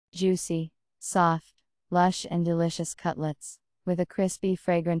Juicy, soft, lush and delicious cutlets, with a crispy,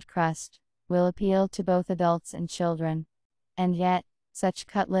 fragrant crust, will appeal to both adults and children. And yet, such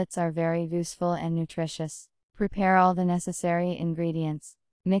cutlets are very useful and nutritious. Prepare all the necessary ingredients.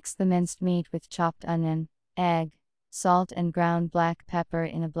 Mix the minced meat with chopped onion, egg, salt and ground black pepper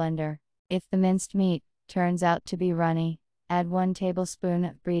in a blender. If the minced meat turns out to be runny, add 1 tablespoon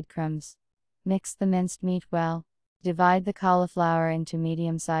of breadcrumbs. Mix the minced meat well. Divide the cauliflower into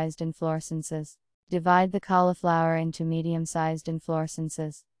medium-sized inflorescences.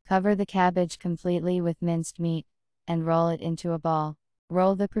 Cover the cabbage completely with minced meat, and roll it into a ball.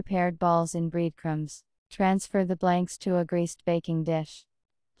 Roll the prepared balls in breadcrumbs. Transfer the blanks to a greased baking dish.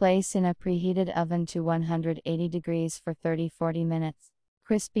 Place in a preheated oven to 180 degrees for 30-40 minutes.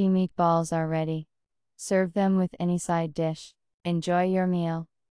 Crispy meatballs are ready. Serve them with any side dish. Enjoy your meal.